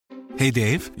Hey,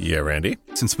 Dave. Yeah, Randy.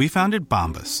 Since we founded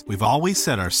Bombas, we've always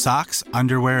said our socks,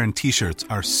 underwear, and T-shirts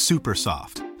are super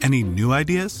soft. Any new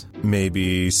ideas?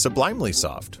 Maybe sublimely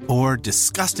soft. Or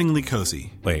disgustingly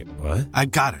cozy. Wait, what? I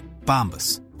got it.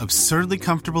 Bombas. Absurdly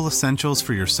comfortable essentials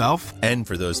for yourself and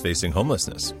for those facing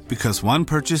homelessness. Because one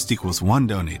purchased equals one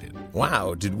donated.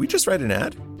 Wow, did we just write an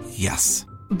ad? Yes.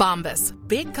 Bombas.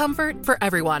 Big comfort for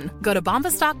everyone. Go to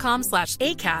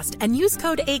bombas.com/ACAST and use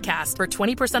code ACAST for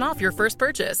 20% off your first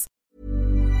purchase.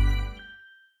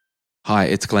 Hi,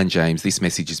 it's Glenn James. This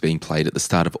message is being played at the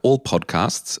start of all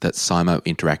podcasts that Simo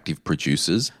Interactive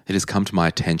produces. It has come to my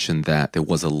attention that there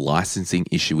was a licensing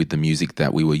issue with the music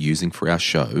that we were using for our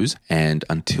shows, and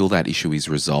until that issue is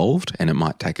resolved, and it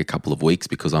might take a couple of weeks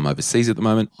because I'm overseas at the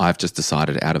moment, I've just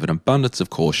decided out of an abundance of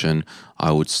caution,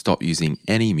 I would stop using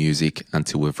any music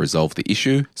until we've resolved the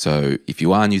issue. So if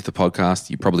you are new to the podcast,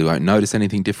 you probably won't notice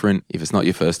anything different. If it's not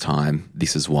your first time,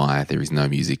 this is why there is no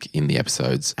music in the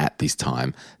episodes at this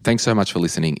time. Thanks so much for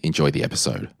listening. Enjoy the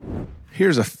episode.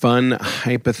 Here's a fun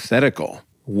hypothetical.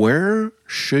 Where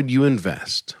should you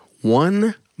invest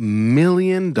 $1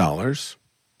 million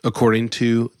according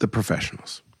to the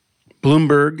professionals?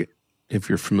 Bloomberg, if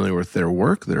you're familiar with their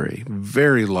work, they're a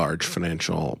very large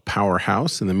financial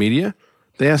powerhouse in the media.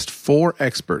 They asked 4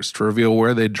 experts to reveal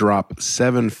where they drop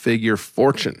 7-figure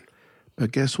fortune.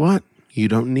 But guess what? You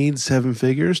don't need 7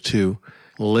 figures to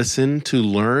listen, to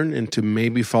learn, and to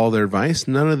maybe follow their advice.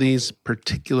 None of these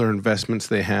particular investments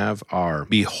they have are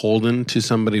beholden to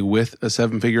somebody with a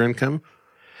 7-figure income.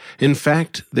 In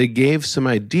fact, they gave some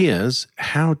ideas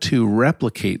how to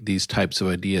replicate these types of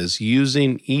ideas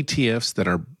using ETFs that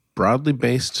are broadly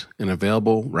based and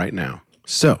available right now.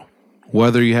 So,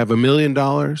 whether you have $1 million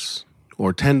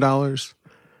or $10,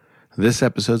 this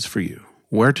episode's for you.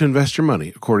 Where to invest your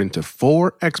money according to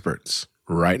 4 experts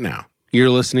right now. You're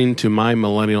listening to My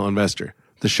Millennial Investor,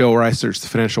 the show where I search the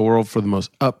financial world for the most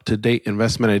up-to-date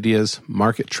investment ideas,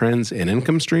 market trends, and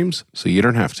income streams so you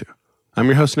don't have to. I'm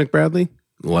your host, Nick Bradley.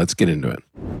 Let's get into it.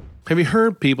 Have you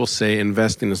heard people say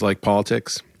investing is like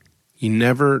politics? You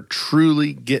never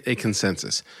truly get a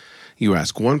consensus. You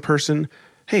ask one person,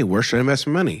 hey, where should I invest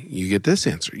my money? You get this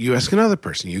answer. You ask another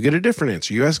person, you get a different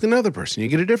answer. You ask another person, you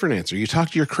get a different answer. You talk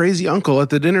to your crazy uncle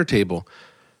at the dinner table,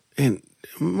 and,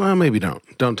 well, maybe don't.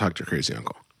 Don't talk to your crazy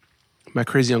uncle. My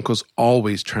crazy uncle's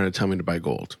always trying to tell me to buy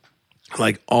gold.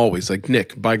 Like always, like,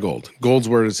 Nick, buy gold. Gold's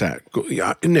where it's at.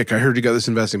 Yeah, Nick, I heard you got this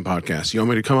investing podcast. You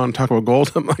want me to come on and talk about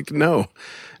gold? I'm like, no,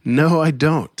 I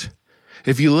don't.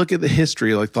 If you look at the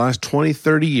history, like the last 20,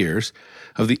 30 years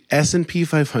of the S&P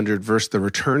 500 versus the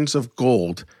returns of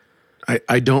gold,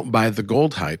 I don't buy the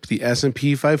gold hype. The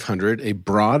S&P 500, a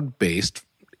broad-based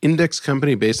index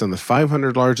company based on the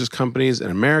 500 largest companies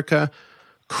in America,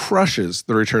 crushes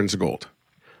the returns of gold.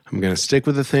 I'm going to stick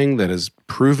with the thing that has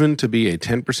proven to be a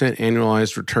 10%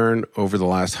 annualized return over the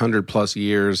last 100-plus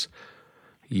years.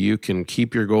 You can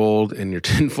keep your gold and your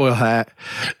tinfoil hat.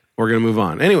 We're going to move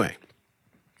on. Anyway,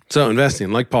 so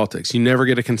investing, like politics, you never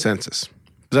get a consensus.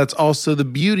 But that's also the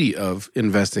beauty of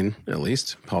investing, at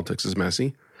least. Politics is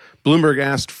messy. Bloomberg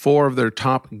asked 4 of their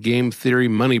top game theory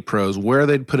money pros where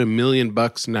they'd put $1 million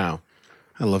now.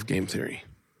 I love game theory.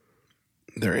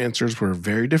 Their answers were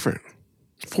very different.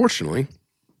 Fortunately,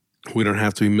 we don't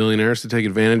have to be millionaires to take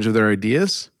advantage of their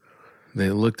ideas. They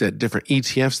looked at different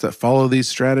ETFs that follow these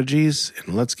strategies,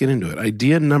 and let's get into it.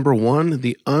 Idea number 1,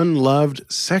 the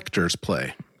unloved sectors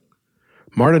play.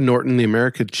 Marta Norton, the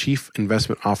American Chief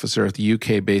Investment Officer at the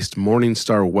UK-based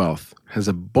Morningstar Wealth, has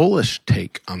a bullish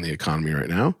take on the economy right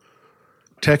now.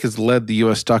 Tech has led the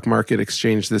U.S. stock market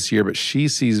exchange this year, but she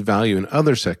sees value in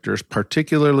other sectors,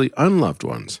 particularly unloved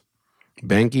ones.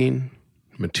 Banking,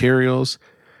 materials,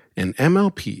 and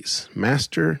MLPs,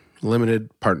 Master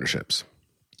Limited Partnerships.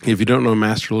 If you don't know what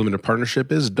Master Limited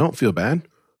Partnership is, don't feel bad.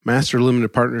 Master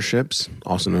Limited Partnerships,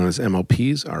 also known as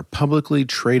MLPs, are publicly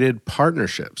traded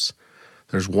partnerships.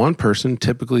 There's one person,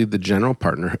 typically the general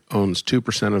partner, who owns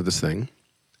 2% of this thing.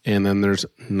 And then there's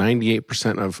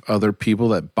 98% of other people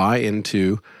that buy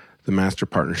into the master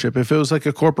partnership. If it was like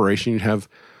a corporation, you'd have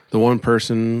the one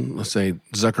person, let's say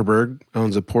Zuckerberg,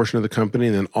 owns a portion of the company,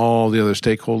 and then all the other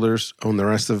stakeholders own the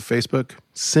rest of Facebook.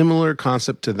 Similar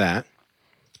concept to that.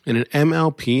 And an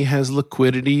MLP has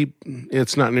liquidity.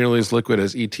 It's not nearly as liquid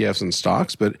as ETFs and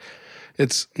stocks, but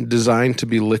it's designed to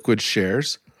be liquid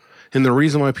shares. And the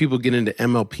reason why people get into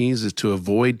MLPs is to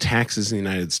avoid taxes in the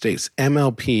United States.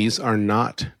 MLPs are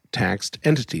not taxed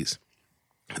entities.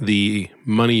 The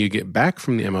money you get back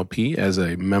from the MLP as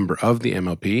a member of the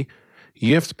MLP,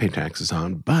 you have to pay taxes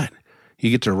on, but you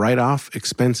get to write off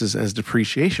expenses as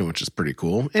depreciation, which is pretty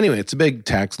cool. Anyway, it's a big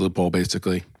tax loophole,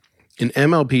 basically. An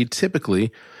MLP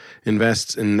typically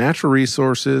invests in natural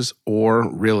resources or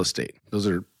real estate. Those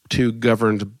are two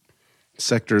governed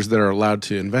sectors that are allowed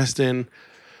to invest in.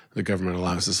 The government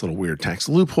allows this little weird tax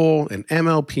loophole, and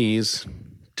MLPs,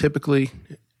 typically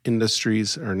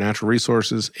industries or natural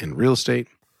resources and real estate.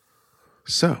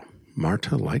 So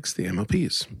Marta likes the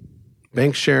MLPs.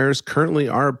 Bank shares currently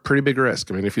are a pretty big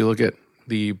risk. I mean, if you look at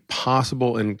the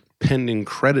possible and pending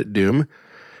credit doom,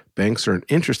 banks are an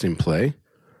interesting play.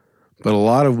 But a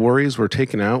lot of worries were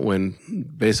taken out when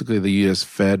basically the U.S.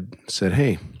 Fed said,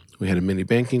 hey, we had a mini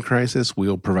banking crisis.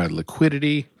 We'll provide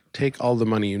liquidity. Take all the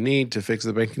money you need to fix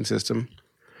the banking system.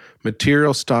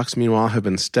 Material stocks, meanwhile, have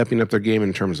been stepping up their game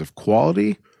in terms of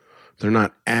quality. They're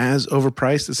not as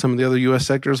overpriced as some of the other U.S.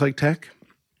 sectors like tech.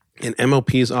 And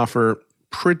MLPs offer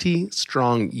pretty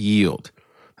strong yield.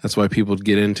 That's why people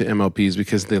get into MLPs,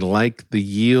 because they like the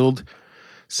yield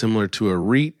similar to a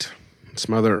REIT,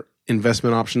 some other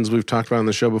investment options we've talked about on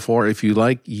the show before. If you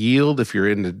like yield, if you're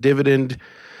into dividend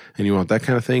and you want that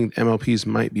kind of thing, MLPs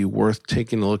might be worth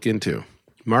taking a look into.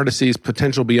 Marta sees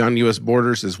potential beyond U.S.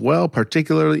 borders as well,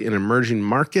 particularly in emerging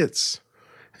markets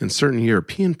and certain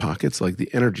European pockets like the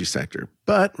energy sector.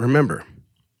 But remember,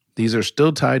 these are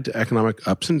still tied to economic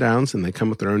ups and downs, and they come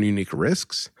with their own unique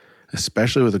risks,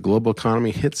 especially with the global economy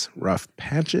hits rough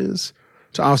patches.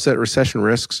 To offset recession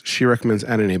risks, she recommends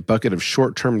adding a bucket of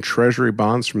short-term treasury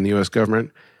bonds from the U.S.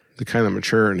 government, the kind that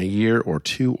mature in a year or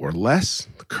two or less,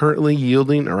 currently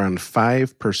yielding around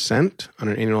 5% on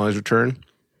an annualized return.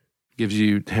 Gives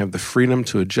you to have the freedom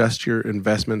to adjust your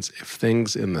investments if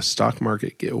things in the stock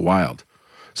market get wild.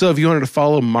 So if you wanted to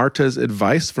follow Marta's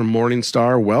advice from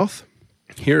Morningstar Wealth,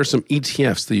 here are some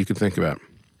ETFs that you can think about.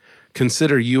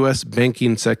 Consider U.S.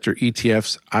 banking sector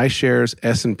ETFs, iShares,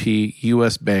 S&P,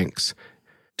 U.S. banks.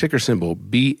 Ticker symbol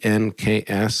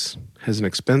BNKS has an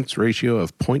expense ratio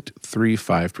of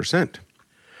 0.35%.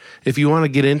 If you want to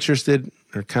get interested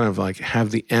or kind of like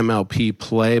have the MLP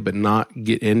play but not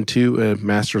get into a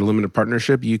master limited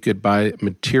partnership, you could buy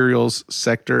Materials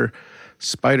Sector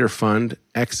Spider Fund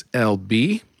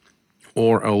XLB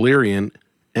or Illyrian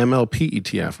MLP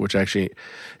ETF, which actually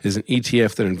is an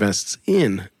ETF that invests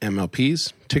in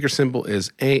MLPs. Ticker symbol is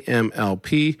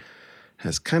AMLP,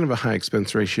 has kind of a high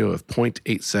expense ratio of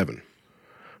 0.87.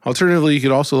 Alternatively, you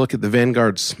could also look at the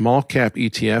Vanguard Small Cap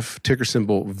ETF, ticker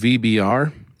symbol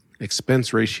VBR,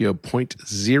 expense ratio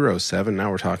 0.07.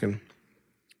 Now we're talking.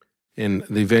 And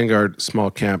the Vanguard Small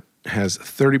Cap has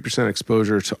 30%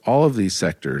 exposure to all of these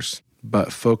sectors,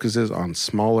 but focuses on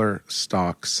smaller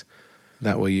stocks.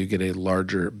 That way you get a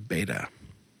larger beta.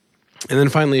 And then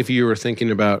finally, if you were thinking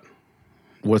about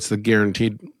what's the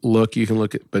guaranteed look, you can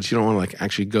look at, but you don't want to like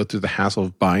actually go through the hassle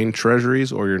of buying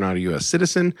treasuries or you're not a U.S.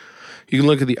 citizen, you can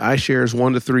look at the iShares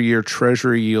 1 to 3 year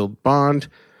treasury yield bond,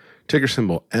 ticker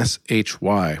symbol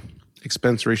SHY,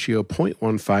 expense ratio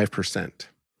 0.15%.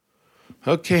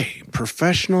 Okay,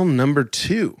 professional number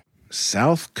 2,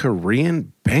 South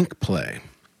Korean bank play.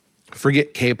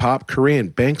 Forget K-pop, Korean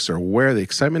banks are where the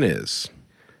excitement is.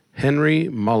 Henry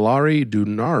Malari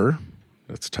Dunar,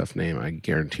 that's a tough name, I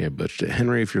guarantee I butchered it.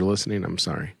 Henry, if you're listening, I'm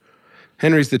sorry.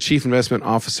 Henry's the Chief Investment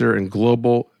Officer in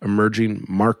Global Emerging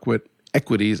Market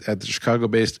Equities at the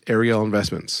Chicago-based Ariel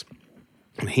Investments.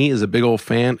 And he is a big old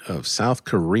fan of South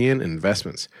Korean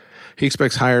investments. He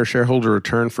expects higher shareholder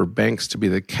return for banks to be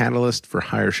the catalyst for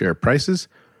higher share prices.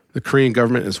 The Korean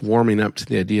government is warming up to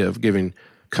the idea of giving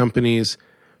companies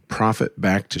profit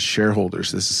back to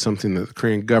shareholders. This is something that the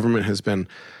Korean government has been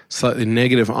slightly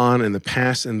negative on in the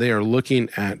past, and they are looking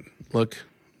at,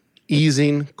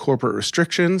 easing corporate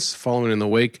restrictions following in the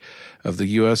wake of the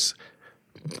U.S.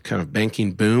 kind of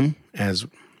banking boom as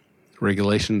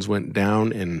regulations went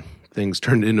down and things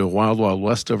turned into a wild, wild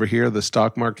west over here. The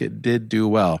stock market did do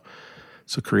well.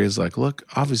 So Korea's like, look,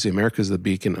 obviously America's the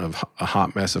beacon of a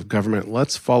hot mess of government.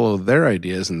 Let's follow their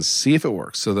ideas and see if it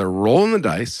works. So they're rolling the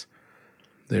dice.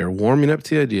 They are warming up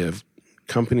to the idea of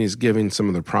companies giving some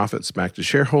of their profits back to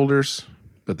shareholders,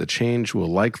 but the change will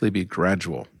likely be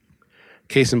gradual.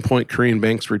 Case in point, Korean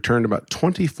banks returned about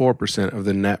 24% of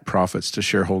the net profits to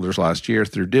shareholders last year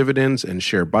through dividends and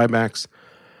share buybacks,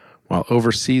 while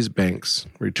overseas banks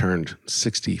returned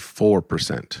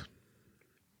 64%.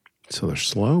 So they're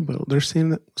slow, but they're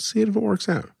seeing if it works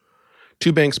out.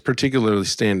 2 banks particularly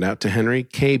stand out to Henry,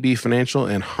 KB Financial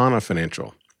and Hana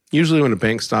Financial. Usually when a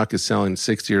bank stock is selling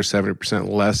 60 or 70%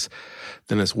 less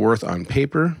than it's worth on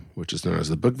paper, which is known as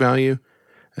the book value,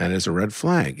 that is a red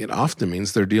flag. It often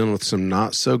means they're dealing with some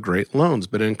not so great loans,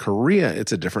 but in Korea,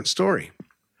 it's a different story.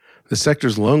 The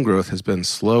sector's loan growth has been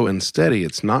slow and steady.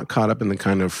 It's not caught up in the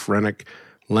kind of frenetic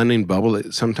lending bubble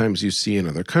that sometimes you see in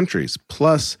other countries.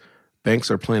 Plus,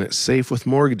 Banks are playing it safe with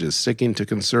mortgages, sticking to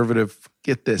conservative,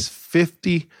 get this,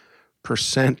 50%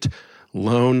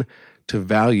 loan to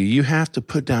value. You have to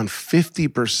put down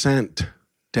 50%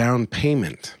 down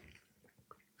payment.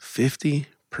 50%.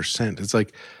 It's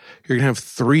like you're going to have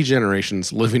 3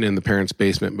 generations living in the parents'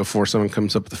 basement before someone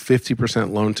comes up with a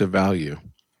 50% loan to value.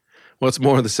 What's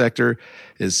more, the sector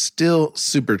is still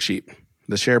super cheap.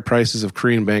 The share prices of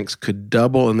Korean banks could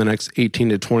double in the next 18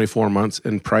 to 24 months,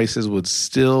 and prices would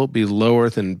still be lower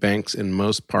than banks in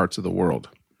most parts of the world.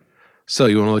 So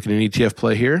you want to look at an ETF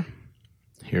play here?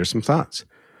 Here are some thoughts.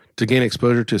 To gain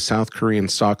exposure to South Korean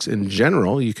stocks in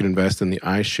general, you can invest in the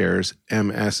iShares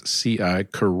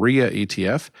MSCI Korea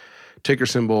ETF, ticker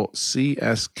symbol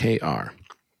CSKR.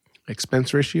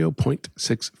 Expense ratio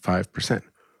 0.65%.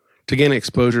 To gain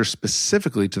exposure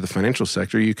specifically to the financial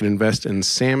sector, you can invest in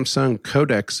Samsung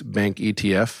Codex Bank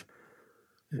ETF.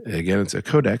 Again, it's a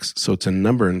codex, so it's a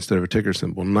number instead of a ticker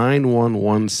symbol,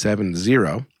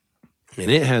 91170.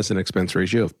 And it has an expense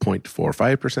ratio of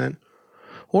 0.45%.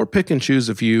 Or pick and choose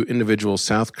a few individual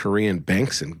South Korean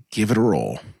banks and give it a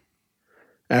roll.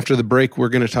 After the break, we're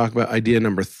going to talk about idea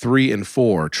number 3 and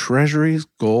 4, treasuries,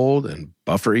 gold, and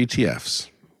buffer ETFs.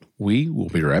 We will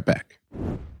be right back.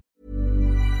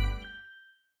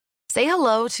 Say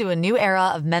hello to a new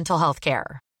era of mental health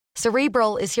care.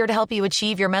 Cerebral is here to help you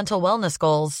achieve your mental wellness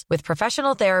goals with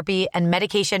professional therapy and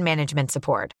medication management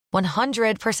support.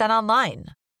 100% online.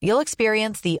 You'll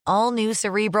experience the all-new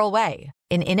Cerebral Way,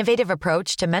 an innovative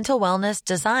approach to mental wellness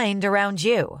designed around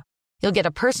you. You'll get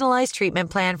a personalized treatment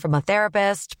plan from a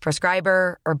therapist,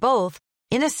 prescriber, or both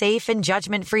in a safe and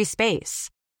judgment-free space.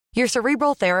 Your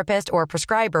Cerebral therapist or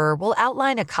prescriber will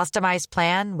outline a customized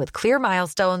plan with clear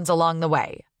milestones along the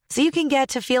way, so you can get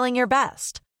to feeling your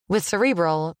best. With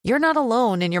Cerebral, you're not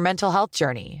alone in your mental health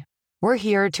journey. We're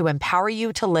here to empower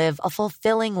you to live a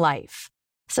fulfilling life.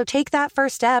 So take that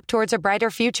first step towards a brighter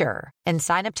future and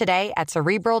sign up today at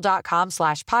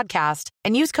Cerebral.com/podcast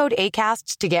and use code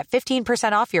ACAST to get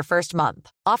 15% off your first month.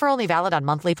 Offer only valid on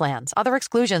monthly plans. Other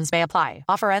exclusions may apply.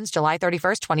 Offer ends July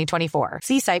 31st, 2024.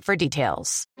 See site for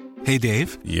details. Hey,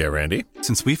 Dave. Yeah, Randy.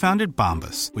 Since we founded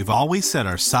Bombas, we've always said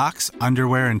our socks,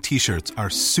 underwear, and T-shirts are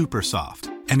super soft.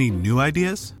 Any new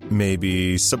ideas?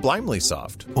 Maybe sublimely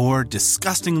soft. Or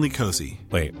disgustingly cozy.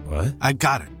 Wait, what? I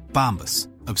got it. Bombas.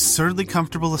 Absurdly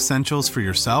comfortable essentials for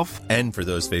yourself And for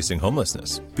those facing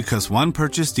homelessness. because one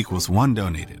purchased equals one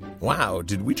donated. Wow,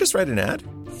 did we just write an ad?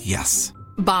 Yes.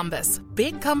 Bombas.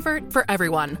 Big comfort for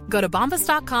everyone. Go to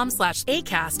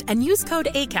bombas.com/ACAST and use code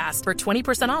ACAST for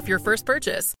 20% off your first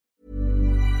purchase.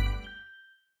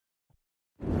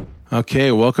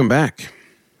 Okay, welcome back.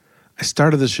 I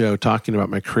started the show talking about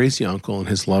my crazy uncle and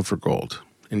his love for gold.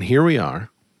 And here we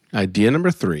are. Idea number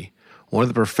 3. One of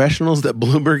the professionals that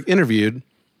Bloomberg interviewed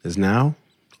is now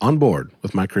on board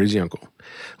with my crazy uncle.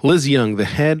 Liz Young, the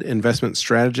head investment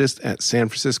strategist at San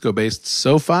Francisco-based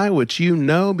SoFi, which you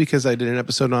know because I did an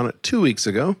episode on it 2 weeks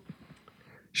ago.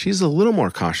 She's a little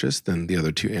more cautious than the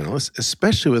other 2 analysts,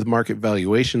 especially with market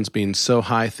valuations being so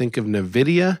high. Think of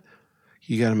NVIDIA.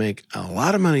 You got to make a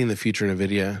lot of money in the future in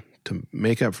NVIDIA to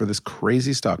make up for this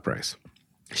crazy stock price.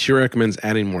 She recommends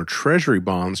adding more treasury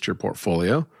bonds to your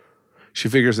portfolio. She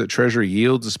figures that treasury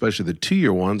yields, especially the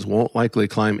 2-year ones, won't likely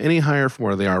climb any higher from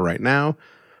where they are right now,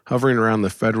 hovering around the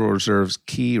Federal Reserve's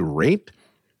key rate.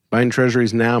 Buying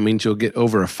treasuries now means you'll get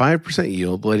over a 5%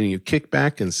 yield, letting you kick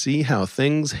back and see how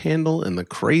things handle in the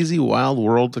crazy wild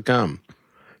world to come.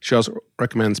 She also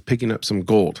recommends picking up some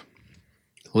gold.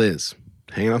 Liz,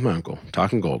 hanging out with my uncle,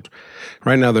 talking gold.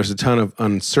 Right now, there's a ton of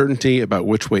uncertainty about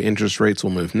which way interest rates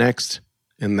will move next,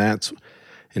 and that's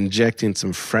injecting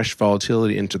some fresh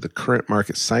volatility into the current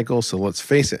market cycle. So let's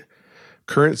face it,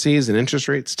 currencies and interest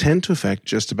rates tend to affect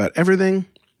just about everything,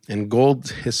 and gold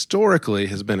historically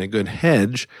has been a good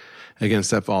hedge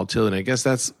against that volatility. I guess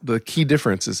that's the key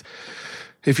difference is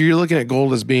if you're looking at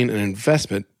gold as being an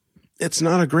investment, it's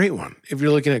not a great one. If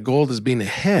you're looking at gold as being a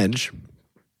hedge,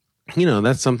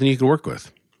 that's something you can work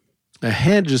with. A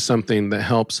hedge is something that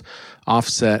helps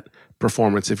offset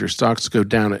performance. If your stocks go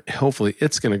down, hopefully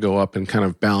it's going to go up and kind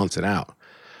of balance it out.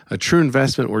 A true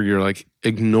investment where you're like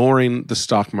ignoring the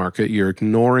stock market, you're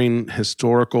ignoring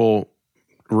historical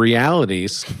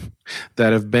realities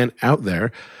that have been out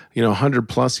there, 100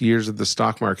 plus years of the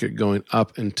stock market going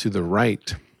up and to the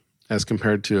right as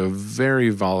compared to a very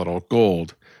volatile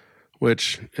gold,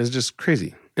 which is just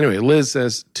crazy. Anyway, Liz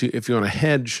says if you want to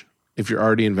hedge, if you're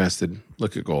already invested,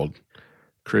 look at gold.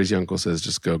 Crazy Uncle says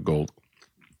just go gold.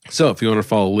 So if you want to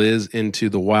follow Liz into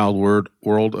the wild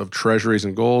world of treasuries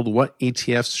and gold, what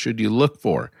ETFs should you look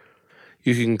for?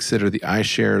 You can consider the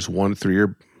iShares 1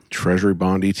 3-year Treasury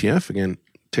Bond ETF. Again,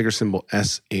 ticker symbol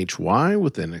SHY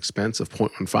with an expense of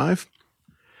 0.15.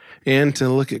 And to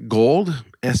look at gold,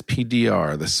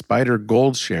 SPDR, the Spider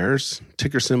Gold shares,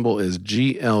 ticker symbol is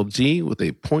GLD with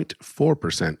a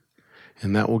 0.4%.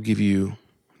 And that will give you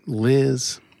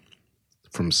Liz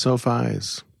from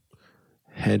SoFi's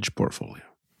hedge portfolio.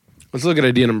 Let's look at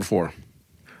idea number 4.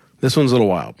 This one's a little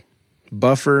wild.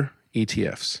 Buffer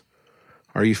ETFs.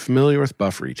 Are you familiar with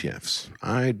buffer ETFs?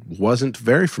 I wasn't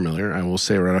very familiar, I will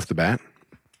say right off the bat.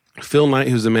 Phil Knight,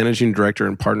 who's the managing director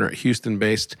and partner at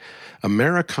Houston-based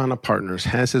Americana Partners,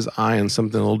 has his eye on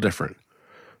something a little different.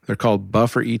 They're called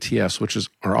buffer ETFs, which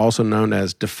are also known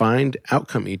as defined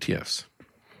outcome ETFs.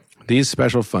 These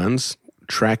special funds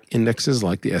track indexes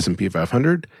like the S&P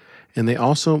 500, and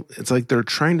it's like they're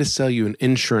trying to sell you an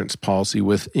insurance policy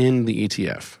within the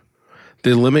ETF.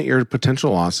 They limit your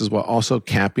potential losses while also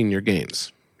capping your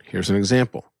gains. Here's an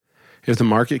example. If the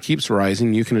market keeps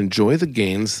rising, you can enjoy the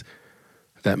gains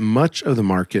that much of the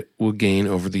market will gain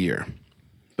over the year,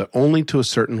 but only to a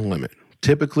certain limit.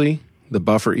 Typically, the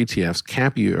buffer ETFs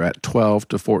cap you at 12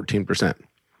 to 14%.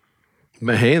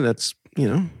 But hey, that's,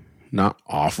 not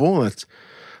awful. That's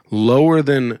lower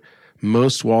than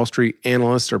most Wall Street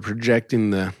analysts are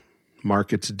projecting the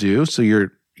market to do. So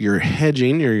you're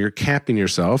hedging or you're capping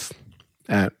yourself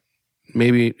at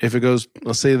maybe if it goes,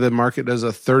 let's say the market does a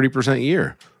 30%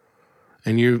 year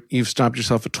and you've stopped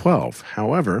yourself at 12.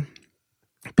 However,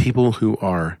 people who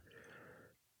are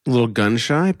a little gun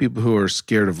shy, people who are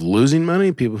scared of losing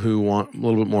money, people who want a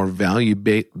little bit more value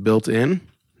built in,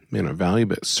 value,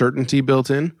 but certainty built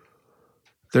in,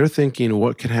 they're thinking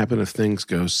what could happen if things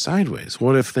go sideways?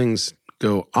 What if things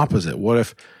go opposite? What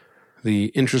if the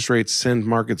interest rates send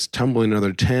markets tumbling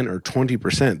another 10 or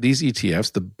 20%? These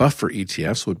ETFs, the buffer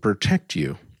ETFs, would protect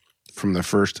you from the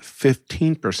first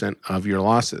 15% of your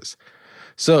losses.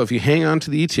 So if you hang on to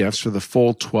the ETFs for the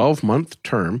full 12-month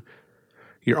term,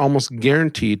 you're almost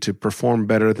guaranteed to perform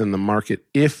better than the market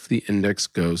if the index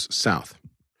goes south.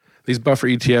 These buffer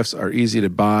ETFs are easy to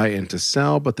buy and to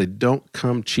sell, but they don't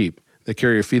come cheap. They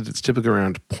carry a fee that's typically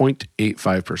around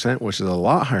 0.85%, which is a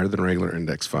lot higher than a regular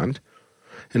index fund.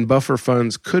 And buffer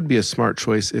funds could be a smart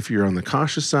choice if you're on the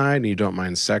cautious side and you don't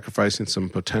mind sacrificing some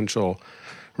potential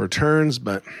returns.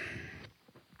 But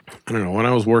I don't know, when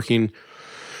I was working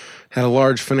at a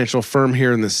large financial firm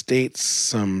here in the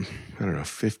States,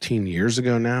 15 years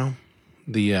ago now,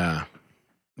 the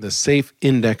safe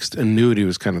indexed annuity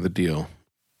was kind of the deal.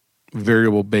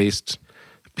 Variable based.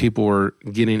 People were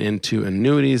getting into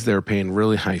annuities. They were paying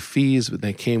really high fees, but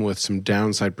they came with some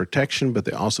downside protection, but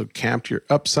they also capped your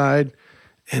upside.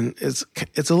 And it's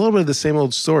a little bit of the same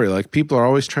old story. Like people are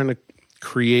always trying to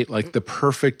create like the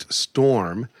perfect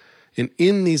storm. And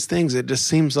in these things, it just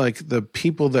seems like the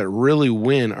people that really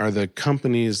win are the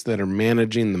companies that are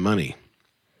managing the money.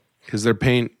 Because they're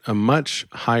paying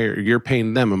you're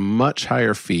paying them a much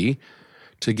higher fee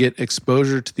to get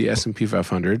exposure to the S&P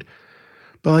 500.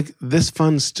 But like this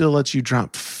fund still lets you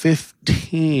drop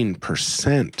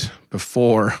 15%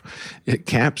 before it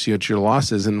caps you at your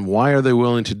losses. And why are they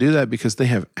willing to do that? Because they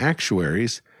have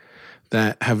actuaries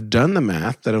that have done the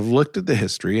math, that have looked at the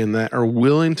history, and that are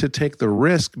willing to take the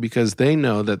risk because they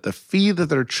know that the fee that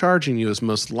they're charging you is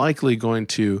most likely going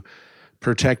to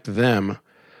protect them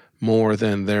more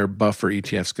than their buffer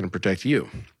ETF is going to protect you.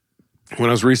 When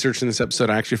I was researching this episode,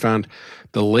 I actually found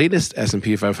the latest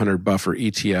S&P 500 buffer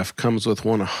ETF comes with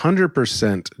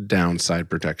 100% downside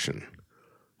protection.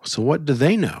 So what do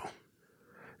they know?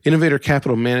 Innovator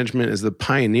Capital Management is the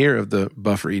pioneer of the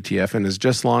buffer ETF and has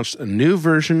just launched a new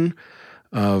version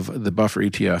of the buffer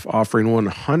ETF offering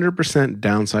 100%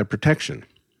 downside protection.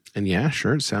 And yeah,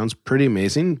 sure, it sounds pretty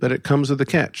amazing, but it comes with a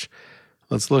catch.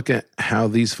 Let's look at how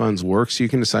these funds work so you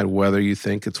can decide whether you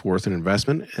think it's worth an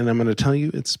investment. And I'm going to tell you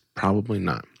it's probably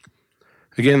not.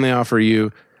 Again, they offer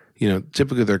you,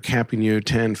 typically they're capping you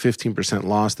 10, 15%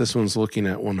 loss. This one's looking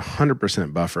at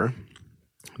 100% buffer.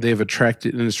 They've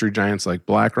attracted industry giants like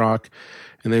BlackRock,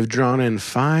 and they've drawn in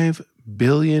 $5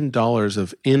 billion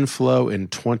of inflow in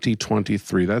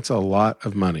 2023. That's a lot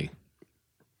of money.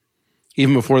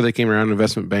 Even before they came around,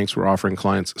 investment banks were offering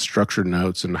clients structured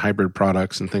notes and hybrid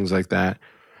products and things like that.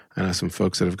 I know some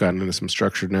folks that have gotten into some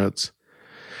structured notes.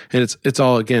 And it's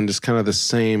all, again, just kind of the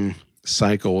same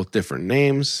cycle with different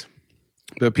names.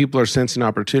 But people are sensing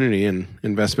opportunity, and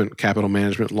Investment Capital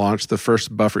Management launched the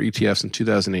first buffer ETFs in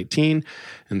 2018.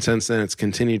 And since then, it's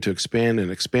continued to expand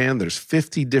and expand. There's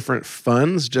 50 different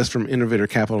funds just from Innovator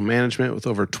Capital Management with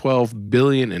over $12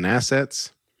 billion in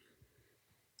assets.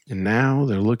 And now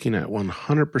they're looking at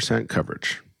 100%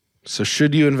 coverage. So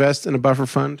should you invest in a buffer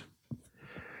fund?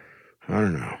 I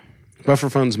don't know. Buffer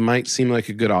funds might seem like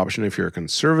a good option if you're a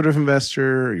conservative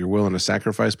investor, or you're willing to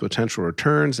sacrifice potential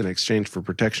returns in exchange for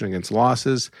protection against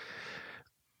losses.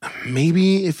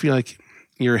 Maybe if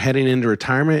you're heading into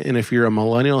retirement, and if you're a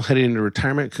millennial heading into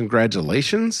retirement,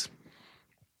 congratulations.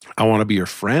 I want to be your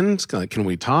friend. Can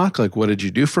we talk? What did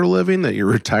you do for a living that you're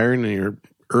retiring in your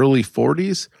early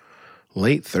 40s,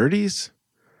 late 30s?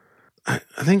 I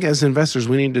think as investors,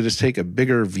 we need to just take a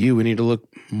bigger view. We need to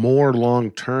look more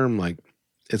long-term.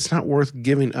 It's not worth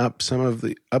giving up some of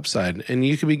the upside. And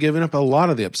you could be giving up a lot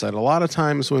of the upside. A lot of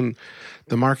times when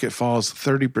the market falls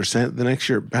 30%, the next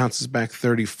year it bounces back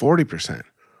 30, 40%.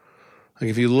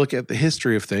 If you look at the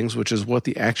history of things, which is what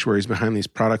the actuaries behind these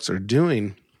products are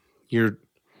doing, you're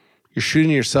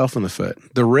shooting yourself in the foot.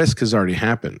 The risk has already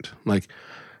happened.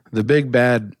 The big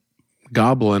bad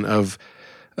goblin of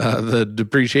the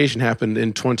depreciation happened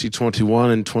in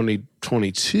 2021 and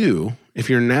 2022. If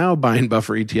you're now buying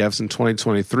buffer ETFs in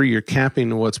 2023, you're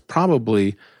capping what's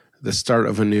probably the start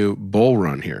of a new bull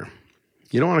run here.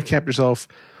 You don't want to cap yourself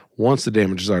once the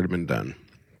damage has already been done.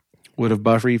 Would a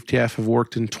buffer ETF have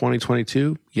worked in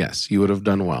 2022? Yes, you would have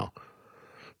done well.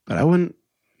 But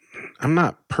I'm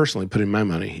not personally putting my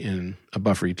money in a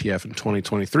buffer ETF in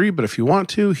 2023, but if you want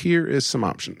to, here is some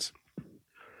options.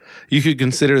 You could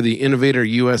consider the Innovator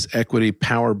U.S. Equity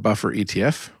Power Buffer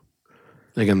ETF.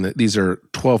 Again, these are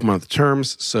 12-month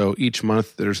terms, so each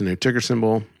month there's a new ticker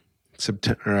symbol.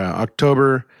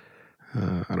 October,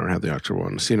 I don't have the October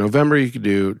one. See, November, you could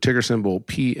do ticker symbol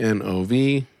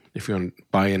PNOV. If you want to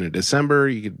buy in December,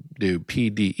 you could do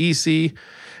PDEC,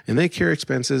 and they carry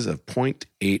expenses of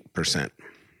 0.8%.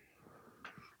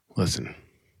 Listen,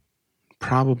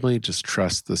 probably just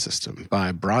trust the system.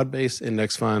 Buy broad-based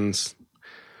index funds.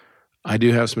 I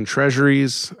do have some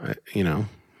treasuries,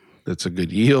 that's a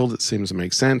good yield. It seems to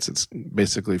make sense. It's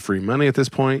basically free money at this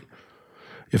point.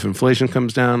 If inflation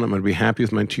comes down, I'm going to be happy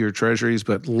with my 2-year treasuries.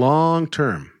 But long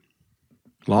term,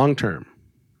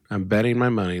 I'm betting my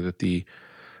money that the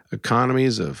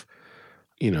economies of,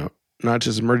 not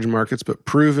just emerging markets, but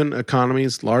proven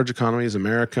economies, large economies,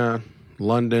 America,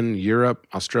 London, Europe,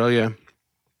 Australia,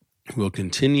 will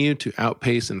continue to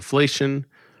outpace inflation.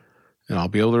 And I'll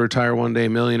be able to retire one day a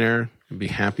millionaire and be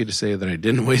happy to say that I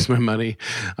didn't waste my money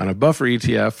on a buffer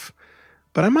ETF.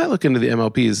 But I might look into the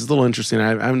MLPs. It's a little interesting.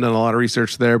 I haven't done a lot of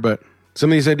research there, but some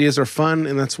of these ideas are fun,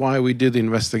 and that's why we do the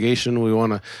investigation. We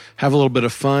want to have a little bit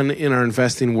of fun in our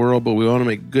investing world, but we want to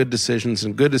make good decisions,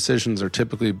 and good decisions are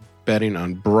typically betting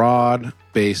on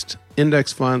broad-based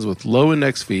index funds with low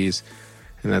index fees,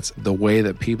 and that's the way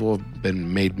that people have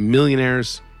been made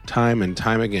millionaires time and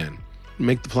time again.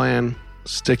 Make the plan,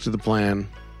 stick to the plan,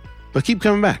 but keep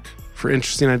coming back for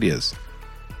interesting ideas.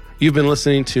 You've been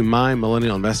listening to My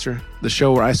Millennial Investor, the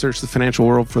show where I search the financial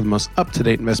world for the most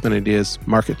up-to-date investment ideas,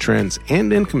 market trends,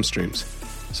 and income streams,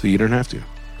 so you don't have to.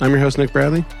 I'm your host, Nick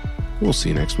Bradley. We'll see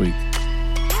you next week.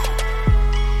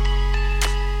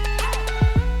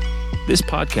 This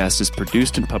podcast is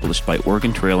produced and published by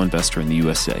Oregon Trail Investor in the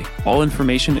USA. All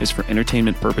information is for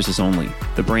entertainment purposes only.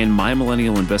 The brand My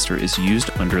Millennial Investor is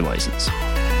used under license.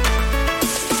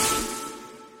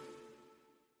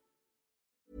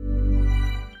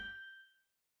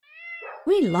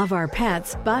 We love our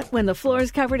pets, but when the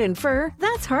floor's covered in fur,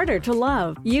 that's harder to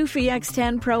love. Eufy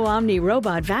X10 Pro Omni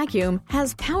Robot Vacuum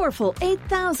has powerful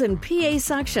 8,000 PA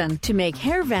suction to make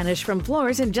hair vanish from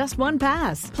floors in just one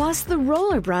pass. Plus, the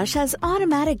roller brush has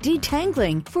automatic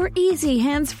detangling for easy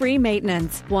hands-free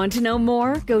maintenance. Want to know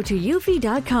more? Go to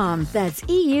eufy.com, that's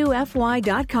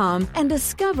EUFY.com, and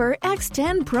discover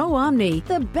X10 Pro Omni,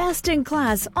 the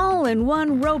best-in-class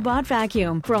all-in-one robot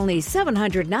vacuum for only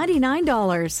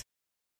 $799.